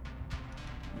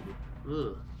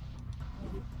 Ugh.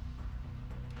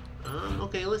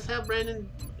 Okay, let's have Brandon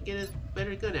get his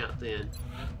better gun out then.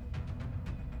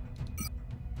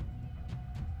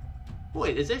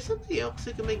 Wait, is there something else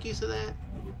that can make use of that?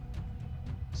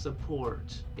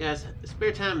 Support. Yeah,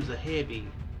 spare time is a heavy.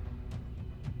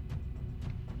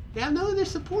 Yeah, no other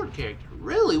support character.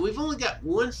 Really? We've only got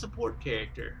one support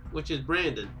character, which is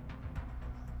Brandon.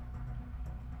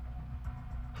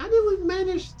 How did we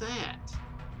manage that?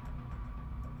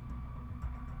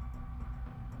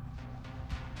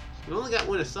 We only got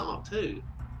one assault, too.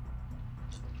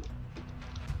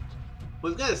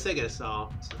 We've got a second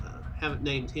assault. Haven't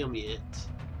named him yet.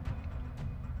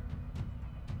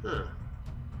 Huh.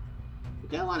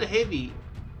 We've got a lot of heavies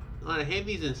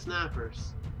and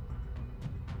snipers.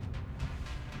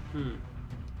 I'm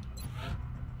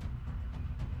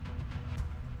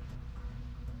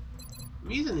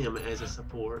using him as a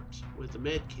support with the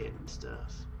med kit and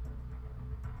stuff.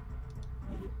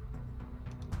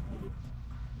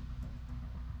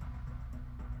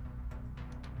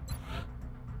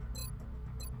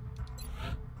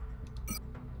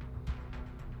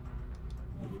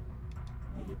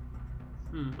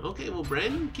 Okay, well,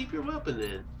 Brandon, keep your weapon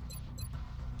then.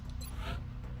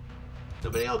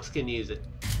 Nobody else can use it,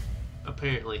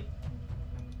 apparently.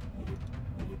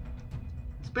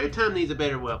 Spare time needs a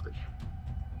better weapon.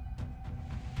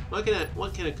 What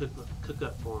can I cook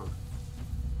up for him?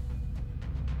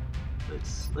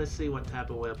 Let's see what type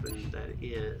of weapon that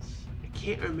is. I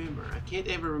can't remember. I can't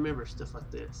ever remember stuff like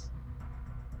this.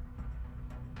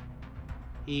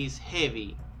 He's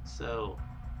heavy, so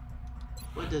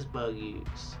what does Bug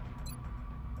use?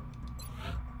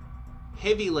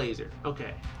 Heavy laser.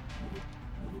 Okay.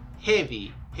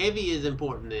 Heavy. Heavy is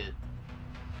important then.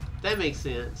 That makes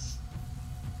sense.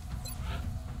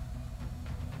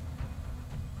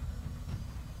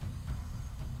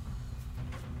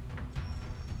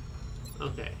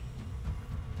 Okay.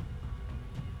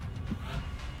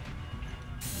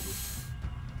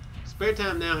 Spare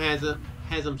time now has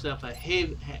himself a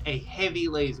heavy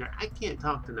laser. I can't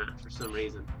talk tonight for some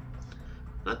reason.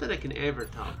 Not that I can ever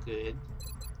talk good.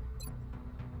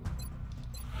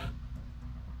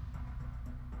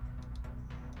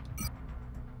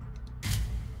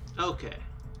 Okay.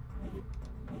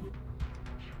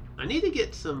 I need to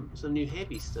get some new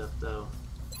heavy stuff though.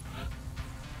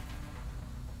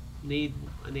 I need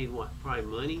what? Probably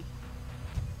money.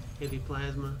 Heavy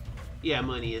plasma. Yeah,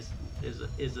 money is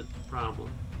a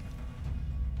problem.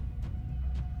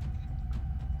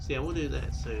 So yeah, we'll do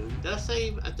that soon. Did I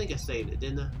save? I think I saved it,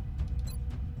 didn't I?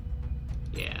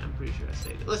 Yeah, I'm pretty sure I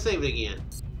saved it. Let's save it again.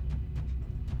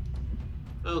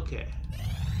 Okay.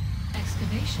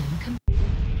 Excavation complete.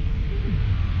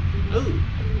 Oh.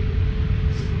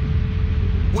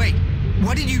 Wait,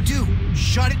 what did you do?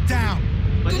 Shut it down!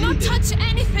 Do not touch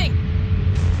anything!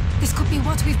 This could be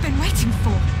what we've been waiting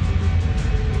for.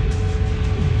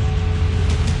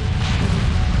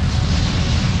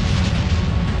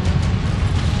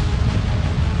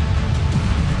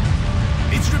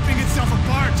 It's ripping itself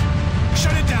apart!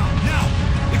 Shut it down, now!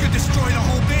 It could destroy the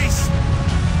whole base!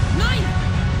 Nine!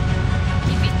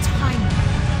 Give it time.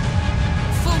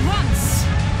 For once.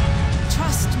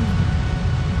 Trust me.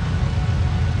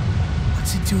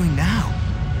 What's it doing now?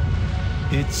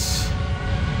 It's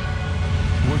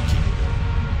working.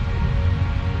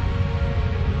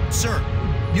 Sir,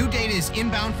 new data is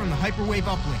inbound from the Hyperwave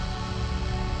uplink.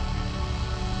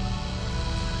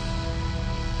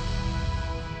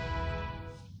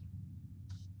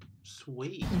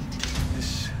 Sweet.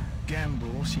 This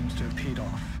gamble seems to have paid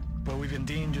off, but we've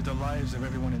endangered the lives of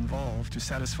everyone involved to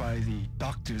satisfy the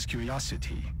doctor's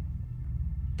curiosity.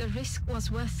 The risk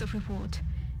was worth the reward.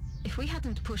 If we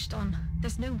hadn't pushed on,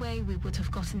 there's no way we would have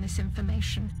gotten this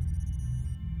information.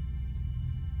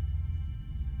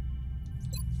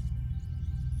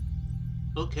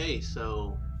 Okay,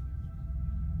 so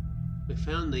we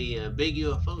found the big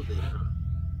UFO then, huh?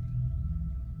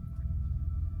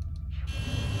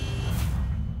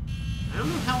 I don't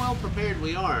know how well prepared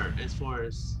we are as far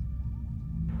as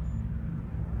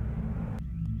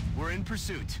We're in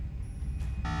pursuit.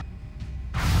 Taking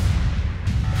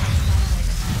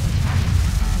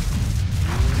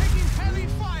heavy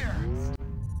fire!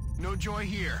 No joy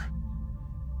here.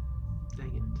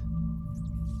 Dang it.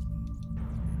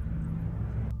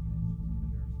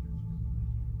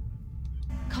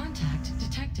 Contact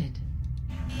detected.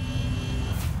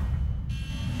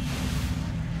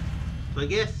 So I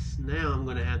guess now I'm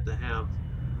gonna have to have...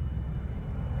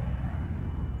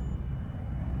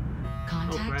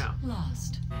 Contact crap.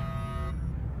 lost.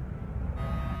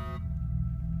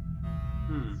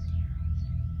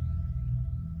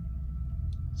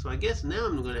 So I guess now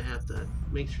I'm gonna have to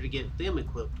make sure to get them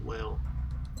equipped well.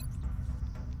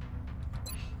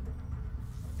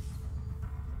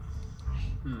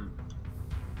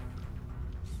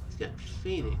 He's got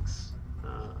Phoenix.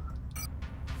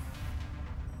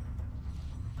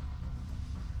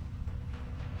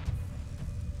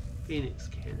 Phoenix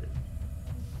cannon.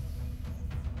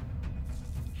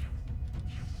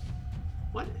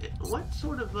 What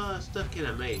sort of stuff can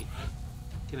I make?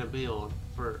 Can I build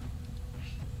for?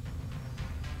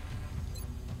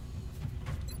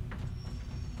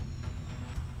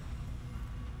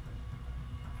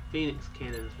 Phoenix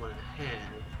cannon is what I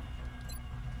had.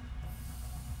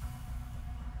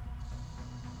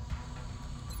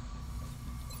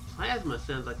 Plasma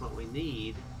sounds like what we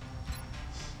need.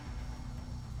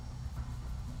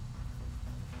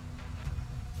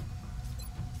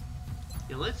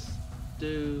 Yeah, let's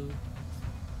do...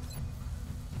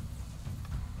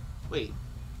 Wait.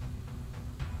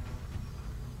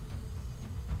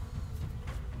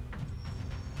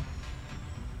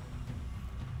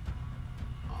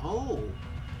 Oh.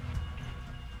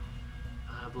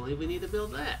 I believe we need to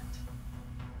build that.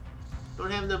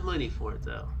 Don't have enough money for it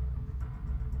though.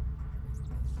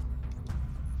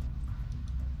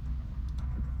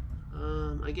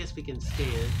 I guess we can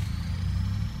scan.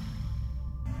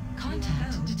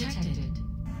 Contact detected.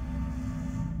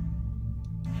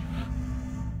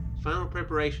 Final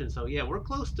preparation, so yeah, we're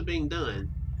close to being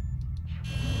done.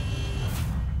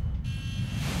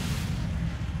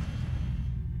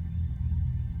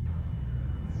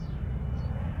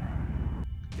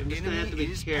 I'm just gonna have to be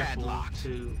careful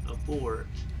to abort.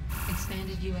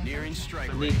 Expanded UFO. Nearing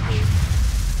strike I need range. to.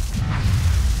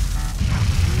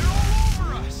 They're all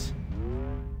over us.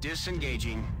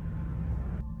 Disengaging.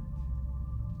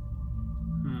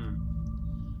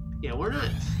 Yeah, we're not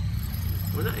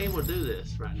able to do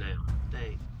this right now.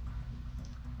 Dang.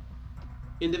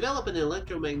 In developing an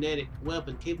electromagnetic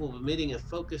weapon capable of emitting a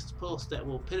focused pulse that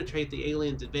will penetrate the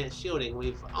aliens' advanced shielding,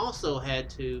 we've also had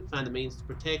to find the means to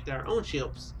protect our own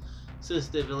ship's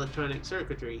sensitive electronic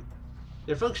circuitry.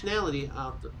 The functionality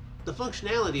of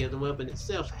the weapon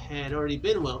itself had already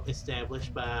been well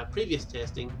established by previous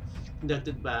testing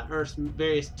conducted by Earth's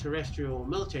various terrestrial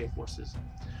military forces,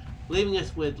 leaving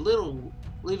us with little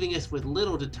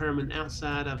determined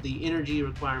outside of the energy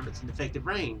requirements and effective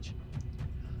range.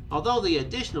 Although the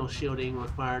additional shielding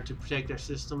required to protect our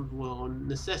systems will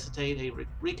necessitate a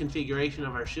reconfiguration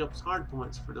of our ship's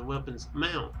hardpoints for the weapon's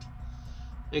mount,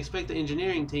 I expect the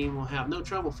engineering team will have no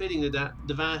trouble fitting the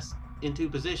device into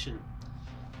position.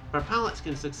 If our pilots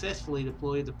can successfully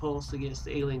deploy the pulse against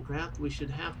the alien craft, we should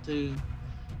have to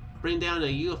bring down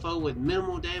a UFO with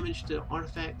minimal damage to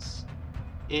artifacts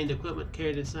and equipment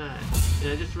carried inside.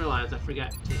 And I just realized I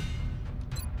forgot to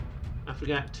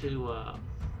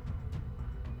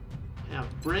have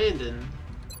Brandon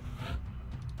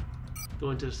go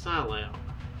into the Psi Lab.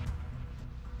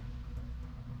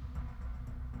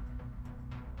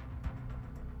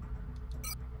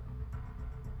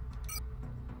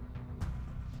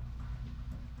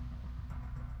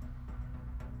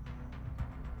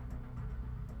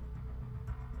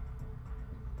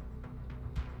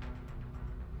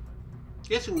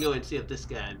 Guess we can go and see if this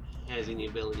guy has any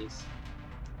abilities.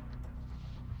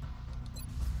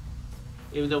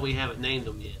 Even though we haven't named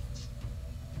him yet.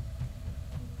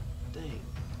 Dang.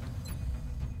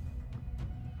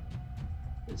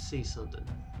 Let's see something.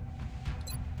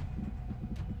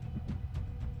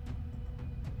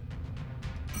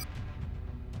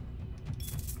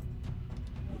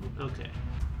 Okay.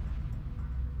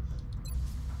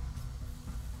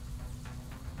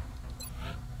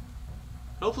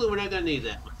 Hopefully we're not going to need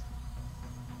that one.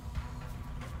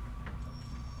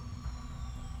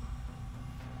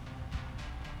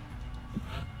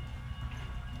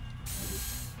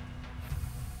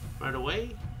 Right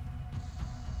away?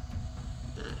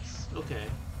 Nice. Okay.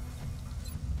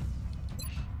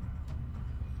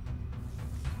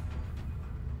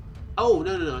 Oh,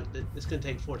 no. It's going to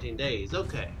take 14 days.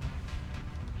 Okay.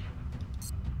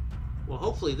 Well,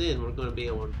 hopefully then we're going to be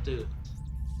able to do it.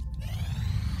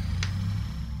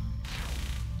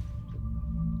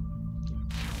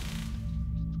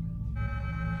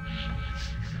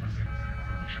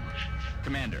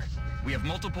 Commander, we have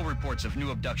multiple reports of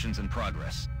new abductions in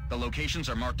progress. The locations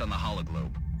are marked on the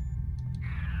hologlobe.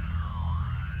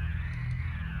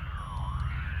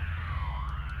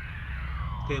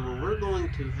 Okay, well, we're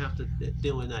going to have to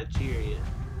deal with Nigeria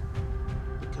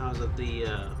because of the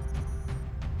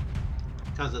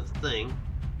thing.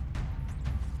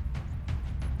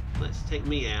 Let's take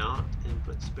me out and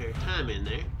put spare time in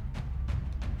there.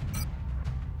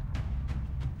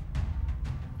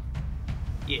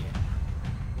 Yeah.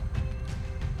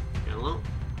 Hello.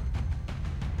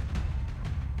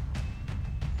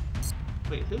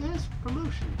 Wait, who has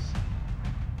promotions?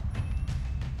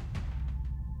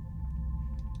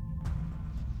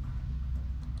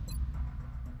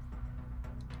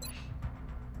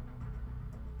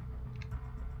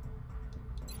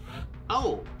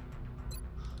 Oh.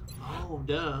 Oh,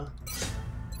 duh.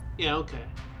 Yeah, okay.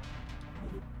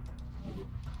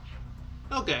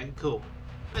 Okay, cool.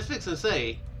 I was fixing to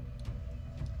say.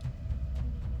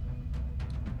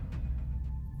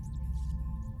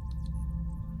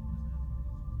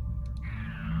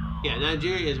 Yeah,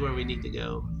 Nigeria is where we need to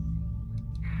go.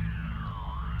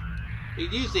 We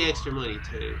could use the extra money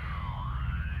too.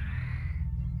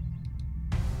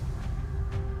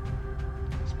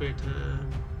 Spare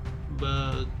time,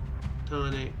 bug,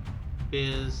 tonic,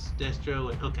 biz,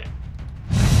 destro, and okay.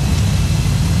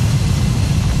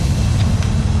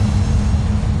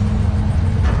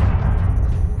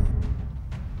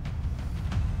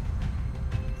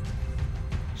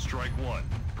 Strike one.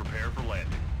 Prepare for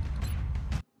landing.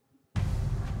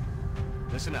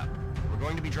 Listen up. We're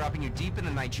going to be dropping you deep in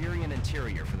the Nigerian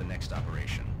interior for the next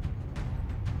operation.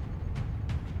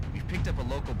 We've picked up a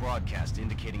local broadcast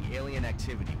indicating alien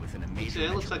activity within a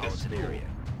major metropolitan area.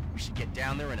 We should get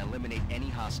down there and eliminate any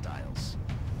hostiles.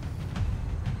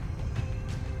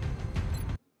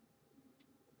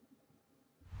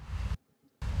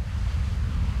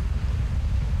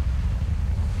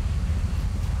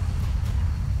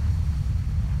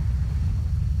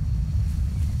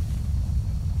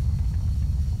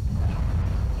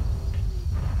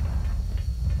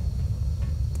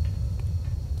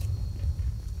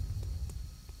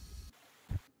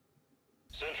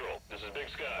 Central, this is Big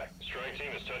Sky. Strike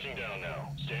team is touching down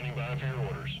now. Standing by for your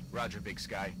orders. Roger, Big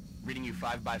Sky. Reading you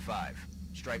 5 by 5.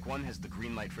 Strike 1 has the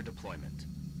green light for deployment.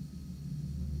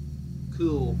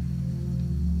 Cool.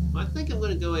 Well, I think I'm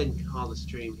going to go ahead and call the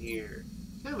stream here.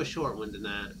 Kind of a short one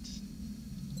tonight.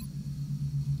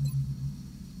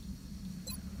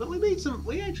 But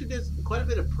we actually did quite a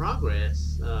bit of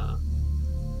progress.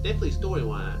 Definitely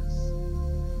story-wise.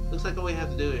 Looks like all we have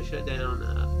to do is shoot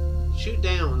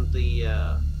down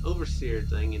the overseer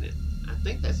thing in it. I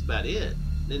think that's about it.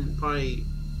 Then probably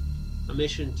a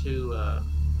mission to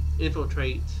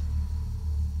infiltrate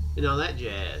and all that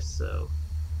jazz. So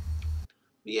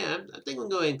yeah, I think we'll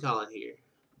go ahead and call it here.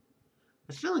 I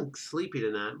was feeling sleepy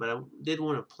tonight, but I did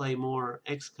want to play more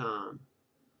Xcom.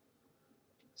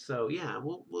 So yeah,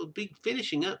 we'll be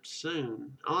finishing up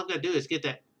soon. All I've got to do is get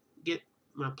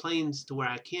my planes to where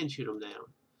I can shoot them down.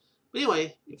 But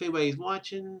anyway, if anybody's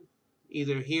watching,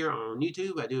 either here or on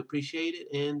YouTube, I do appreciate it,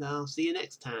 and I'll see you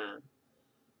next time.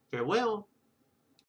 Farewell.